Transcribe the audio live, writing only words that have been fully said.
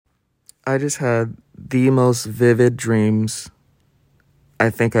I just had the most vivid dreams I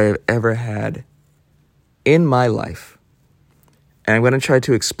think I've ever had in my life. And I'm going to try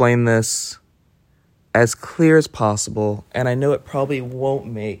to explain this as clear as possible. And I know it probably won't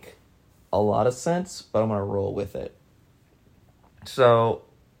make a lot of sense, but I'm going to roll with it. So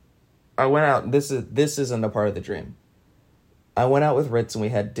I went out. This isn't a part of the dream. I went out with Ritz and we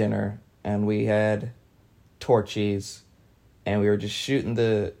had dinner and we had torchies and we were just shooting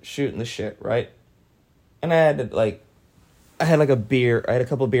the shit, right? And I had like a beer. I had a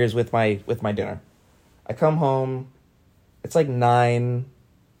couple of beers with my dinner. I come home. It's like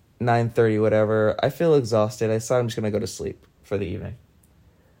 9:30, whatever. I feel exhausted. I decide I'm just gonna go to sleep for the evening.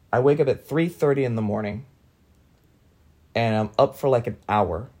 I wake up at 3:30 in the morning, and I'm up for like an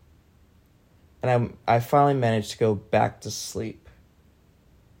hour. And I finally managed to go back to sleep.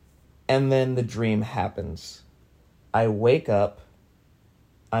 And then the dream happens. I wake up.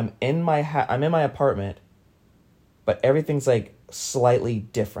 I'm in my apartment, but everything's like slightly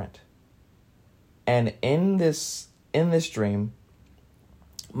different. And in this dream,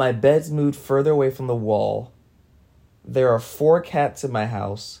 my bed's moved further away from the wall. There are 4 cats in my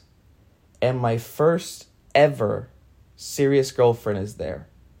house, and my first ever serious girlfriend is there.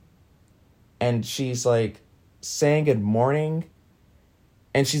 And she's like saying good morning,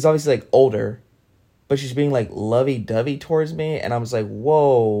 and she's obviously like older, but she's being like lovey-dovey towards me, and I was like,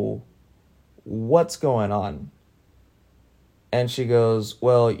 whoa, what's going on? And she goes,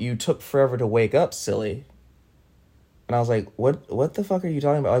 well, you took forever to wake up, silly. And I was like, what the fuck are you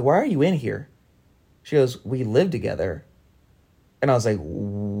talking about? Like, why are you in here? She goes, we live together. And I was like,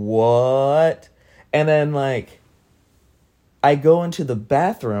 what? And then, like, I go into the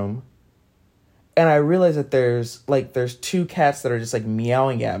bathroom, and I realize that there's 2 cats that are just, like,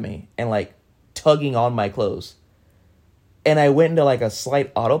 meowing at me and, like, tugging on my clothes. And I went into, like, a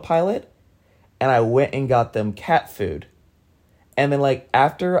slight autopilot, and I went and got them cat food. And then, like,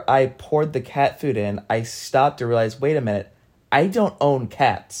 after I poured the cat food in, I stopped to realize, wait a minute, I don't own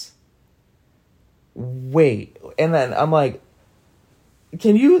cats. Wait. And then I'm like,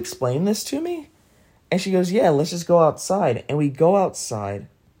 can you explain this to me? And she goes, yeah, let's just go outside. And we go outside.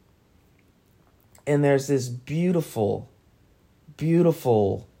 And there's this beautiful,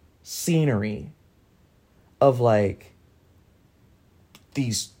 beautiful scenery of, like,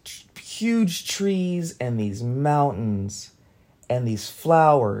 these huge trees and these mountains and these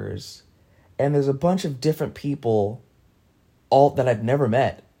flowers, and there's a bunch of different people, all that I've never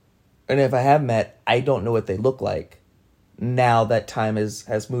met. And if I have met, I don't know what they look like now that time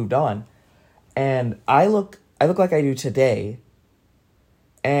has moved on. And I look like I do today,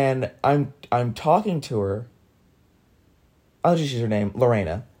 and I'm talking to her. I'll just use her name,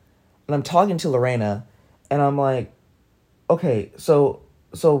 Lorena. And I'm talking to Lorena, and I'm like, okay, so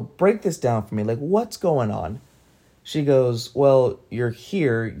break this down for me. Like, what's going on? She goes, well, you're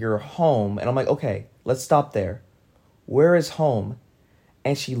here, you're home. And I'm like, okay, let's stop there. Where is home?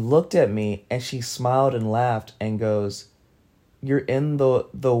 And she looked at me and she smiled and laughed and goes, you're in the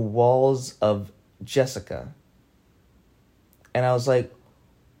walls of Jessica. And I was like,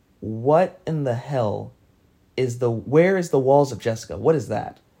 what in the hell where is the walls of Jessica? What is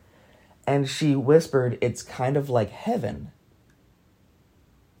that? And she whispered, it's kind of like heaven.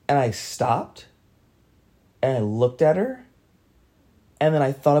 And I stopped. And I looked at her, and then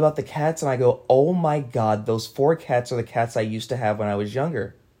I thought about the cats, and I go, oh my God, those 4 cats are the cats I used to have when I was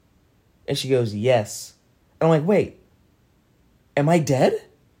younger. And she goes, yes. And I'm like, wait, am I dead?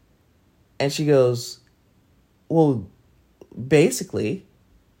 And she goes, well, basically.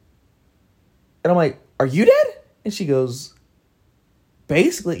 And I'm like, are you dead? And she goes,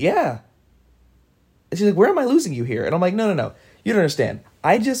 basically, yeah. And she's like, where am I losing you here? And I'm like, no, you don't understand.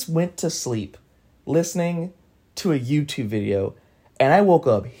 I just went to sleep listening to a YouTube video, and I woke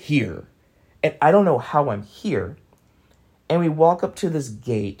up here, and I don't know how I'm here. And we walk up to this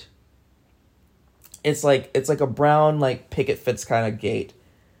gate. It's like a brown, like, picket fence kind of gate,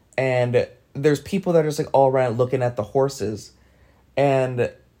 and there's people that are just like all around looking at the horses.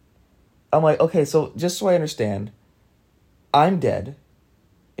 And I'm like, okay, so just so I understand, I'm dead.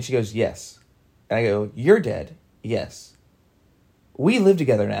 And she goes, yes. And I go, you're dead? Yes. We live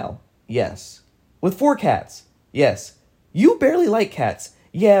together now? Yes. With 4 cats? Yes. You barely like cats?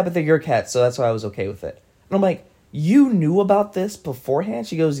 Yeah, but they're your cats, so that's why I was okay with it. And I'm like, you knew about this beforehand?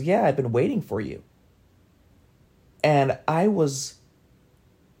 She goes, yeah, I've been waiting for you. And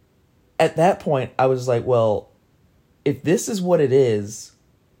at that point, I was like, well, if this is what it is,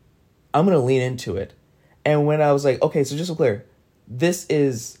 I'm going to lean into it. And when I was like, okay, so just so clear, this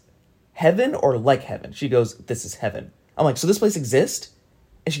is heaven or like heaven? She goes, this is heaven. I'm like, so this place exists?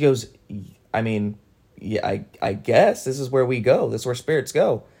 And she goes, I mean, yeah, I guess this is where we go. This is where spirits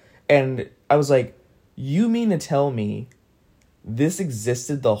go. And I was like, you mean to tell me this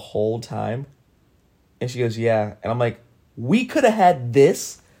existed the whole time? And she goes, yeah. And I'm like, we could have had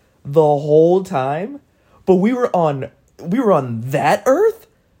this the whole time, but we were on that earth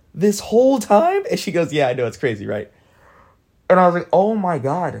this whole time? And she goes, yeah, I know, it's crazy, right? And I was like, oh my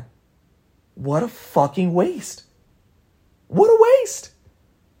God, what a fucking waste. What a waste.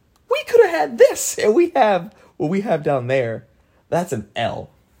 We could have had this, and we have what we have down there. That's an L.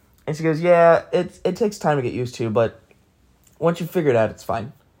 And she goes, yeah, it takes time to get used to, but once you figure it out, it's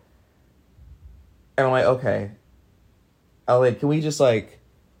fine. And I'm like, okay. I'm like, can we just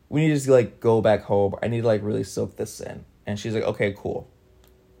we need to just go back home. I need to really soak this in. And she's like, okay, cool.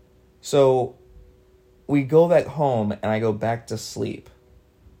 So we go back home and I go back to sleep.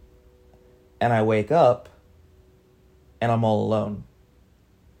 And I wake up and I'm all alone.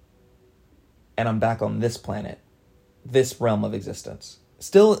 And I'm back on this planet, this realm of existence.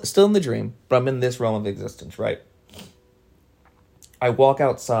 Still in the dream, but I'm in this realm of existence, right? I walk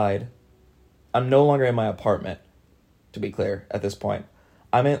outside. I'm no longer in my apartment, to be clear, at this point.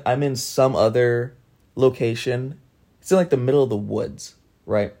 I'm in some other location. It's in the middle of the woods,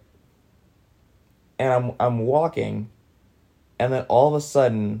 right? And I'm walking, and then all of a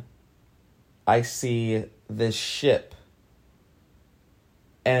sudden I see this ship.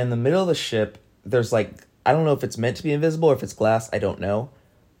 And in the middle of the ship, there's I don't know if it's meant to be invisible or if it's glass, I don't know.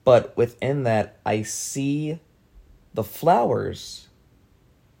 But within that, I see the flowers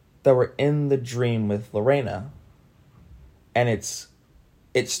that were in the dream with Lorena. And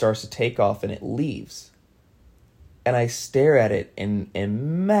it starts to take off and it leaves. And I stare at it in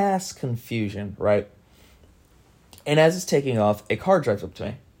mass confusion, right? And as it's taking off, a car drives up to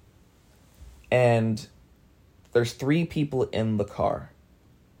me. And there's 3 people in the car.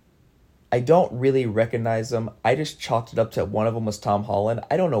 I don't really recognize them. I just chalked it up to one of them was Tom Holland.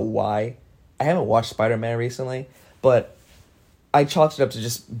 I don't know why. I haven't watched Spider-Man recently, but I chalked it up to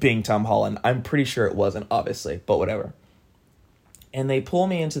just being Tom Holland. I'm pretty sure it wasn't, obviously, but whatever. And they pull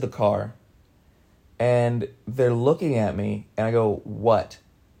me into the car, and they're looking at me, and I go, what?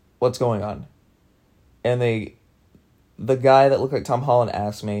 What's going on? And the guy that looked like Tom Holland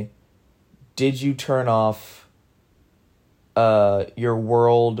asked me, did you turn off your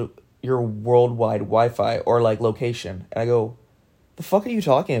worldwide Wi-Fi or location? And I go, the fuck are you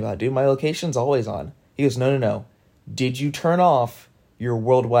talking about, dude? My location's always on. He goes, no. Did you turn off your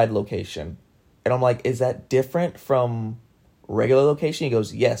worldwide location? And I'm like, is that different from regular location? He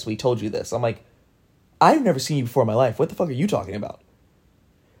goes, yes, we told you this. I'm like, I've never seen you before in my life. What the fuck are you talking about?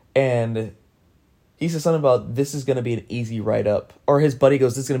 And he says something about this is going to be an easy write-up. Or his buddy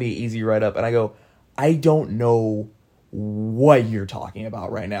goes, this is going to be an easy write-up. And I go, I don't know what you're talking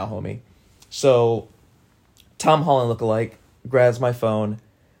about right now, homie. So Tom Holland lookalike grabs my phone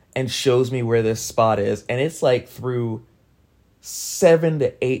and shows me where this spot is. And it's through 7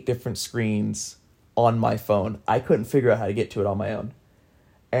 to 8 different screens on my phone. I couldn't figure out how to get to it on my own.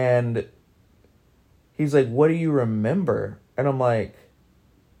 And he's like, what do you remember? And I'm like,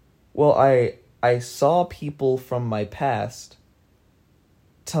 well, I saw people from my past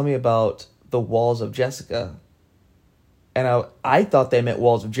tell me about the walls of Jessica. And I thought they meant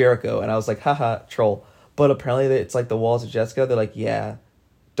walls of Jericho. And I was like, haha, troll. But apparently it's the walls of Jessica. They're like, yeah,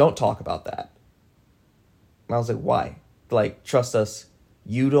 don't talk about that. And I was like, why? Trust us.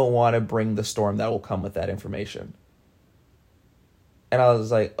 You don't want to bring the storm that will come with that information. And I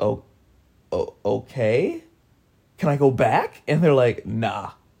was like, oh, okay. Can I go back? And they're like,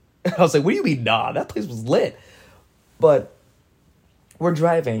 nah. And I was like, what do you mean, nah? That place was lit. But we're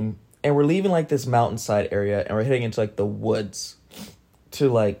driving, and we're leaving this mountainside area, and we're heading into the woods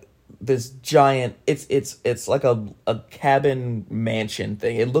to this giant, it's like a cabin mansion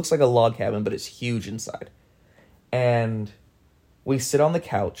thing. It looks like a log cabin, but it's huge inside. And we sit on the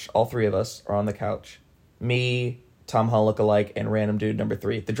couch. All 3 of us are on the couch. Me, Tom Holland lookalike, and random dude number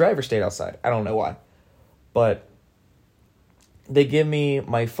 3. The driver stayed outside. I don't know why. But they give me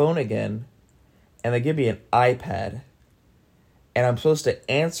my phone again, and they give me an iPad. And I'm supposed to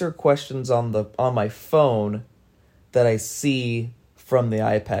answer questions on my phone that I see from the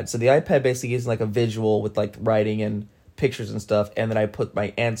iPad. So the iPad basically gives a visual with writing and pictures and stuff, and then I put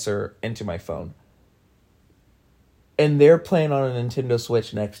my answer into my phone. And they're playing on a Nintendo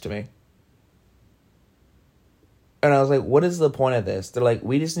Switch next to me. And I was like, what is the point of this? They're like,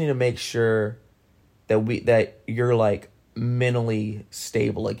 we just need to make sure that you're mentally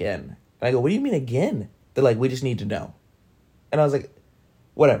stable again. And I go, what do you mean again? They're like, we just need to know. And I was like,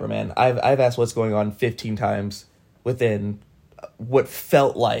 whatever, man. I've asked what's going on 15 times within what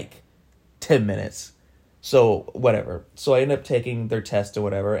felt like 10 minutes. So, whatever. So, I end up taking their test or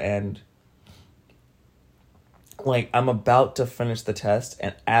whatever, and, like, I'm about to finish the test,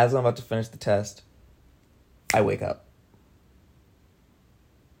 and as I'm about to finish the test, I wake up.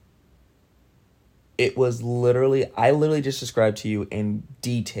 It was I literally just described to you in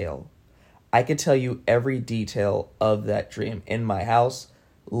detail. I could tell you every detail of that dream in my house.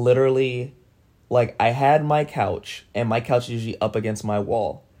 Literally, like, I had my couch, and my couch is usually up against my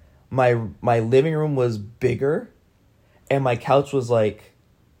wall. My living room was bigger, and my couch was like,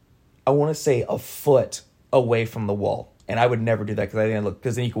 I want to say a foot away from the wall. And I would never do that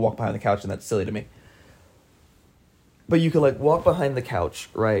because then you could walk behind the couch, and that's silly to me. But you could, like, walk behind the couch,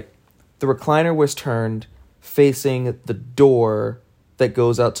 right? The recliner was turned facing the door that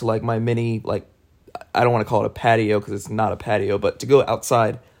goes out to, like, my mini, like, I don't want to call it a patio because it's not a patio, but to go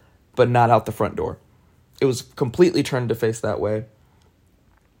outside, but not out the front door. It was completely turned to face that way.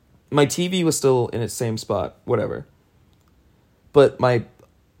 My TV was still in its same spot, whatever. But my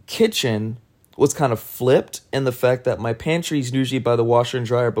kitchen was kind of flipped in the fact that my pantry is usually by the washer and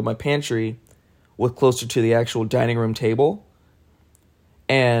dryer, but my pantry was closer to the actual dining room table.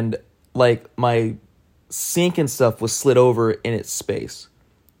 And, like, my sink and stuff was slid over in its space.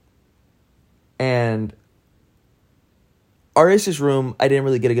 And Arias's room, I didn't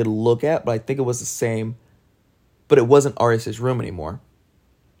really get a good look at, but I think it was the same. But it wasn't Arias's room anymore.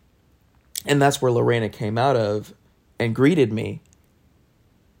 And that's where Lorena came out of and greeted me.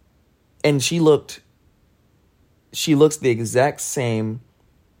 And she looks the exact same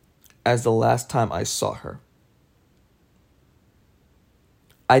as the last time I saw her.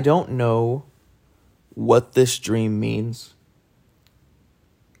 I don't know what this dream means.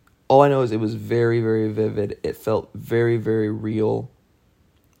 All I know is it was very, very vivid. It felt very, very real.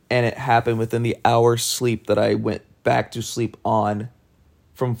 And it happened within the hour's sleep that I went back to sleep on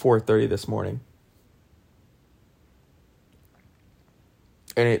from 4:30 this morning.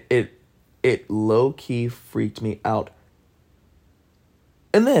 And it low-key freaked me out.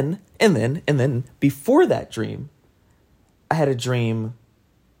 And then before that dream, I had a dream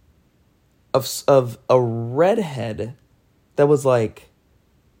of a redhead that was, like,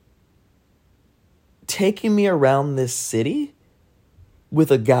 taking me around this city with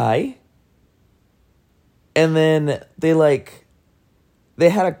a guy. And then they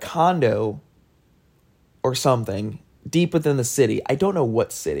had a condo or something deep within the city. I don't know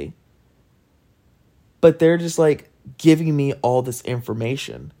what city. But they're just, like, giving me all this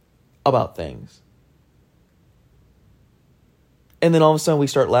information about things. And then all of a sudden we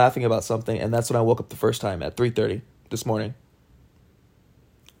start laughing about something, and that's when I woke up the first time at 3:30 this morning.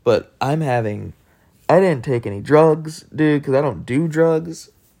 But I didn't take any drugs, dude, because I don't do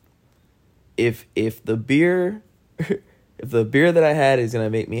drugs. If the beer if the beer that I had is going to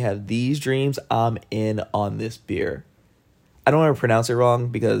make me have these dreams, I'm in on this beer. I don't want to pronounce it wrong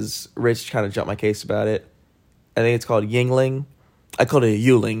because Rich kind of jumped my case about it. I think it's called Yingling. I called it a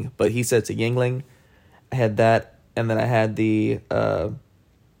Yuling, but he said it's a Yingling. I had that, and then I had the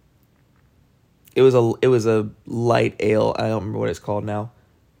it was a light ale. I don't remember what it's called now.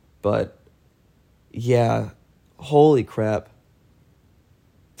 But yeah, holy crap.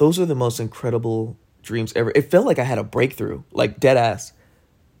 Those are the most incredible dreams ever. It felt like I had a breakthrough, like dead ass.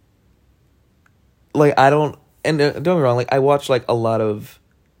 Like don't get me wrong, like I watch like a lot of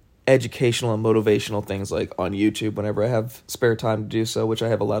educational and motivational things like on YouTube whenever I have spare time to do so, which I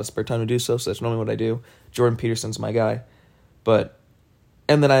have a lot of spare time to do so that's normally what I do. Jordan Peterson's my guy.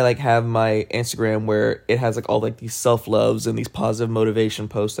 And then I like have my Instagram where it has like all like these self-loves and these positive motivation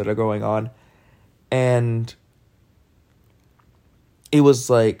posts that are going on. And it was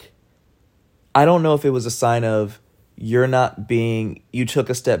like, I don't know if it was a sign of you took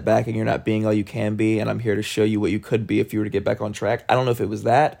a step back and you're not being all you can be, and I'm here to show you what you could be if you were to get back on track. I don't know if it was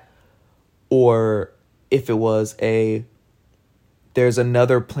that, or if it was there's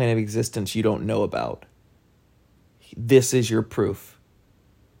another plane of existence you don't know about. This is your proof.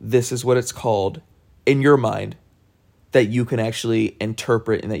 This is what it's called in your mind that you can actually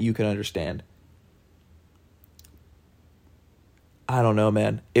interpret and that you can understand. I don't know,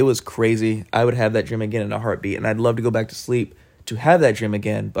 man. It was crazy. I would have that dream again in a heartbeat, and I'd love to go back to sleep to have that dream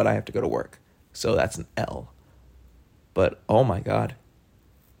again, but I have to go to work. So that's an L. But oh my God.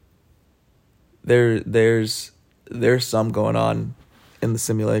 There's some going on in the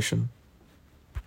simulation.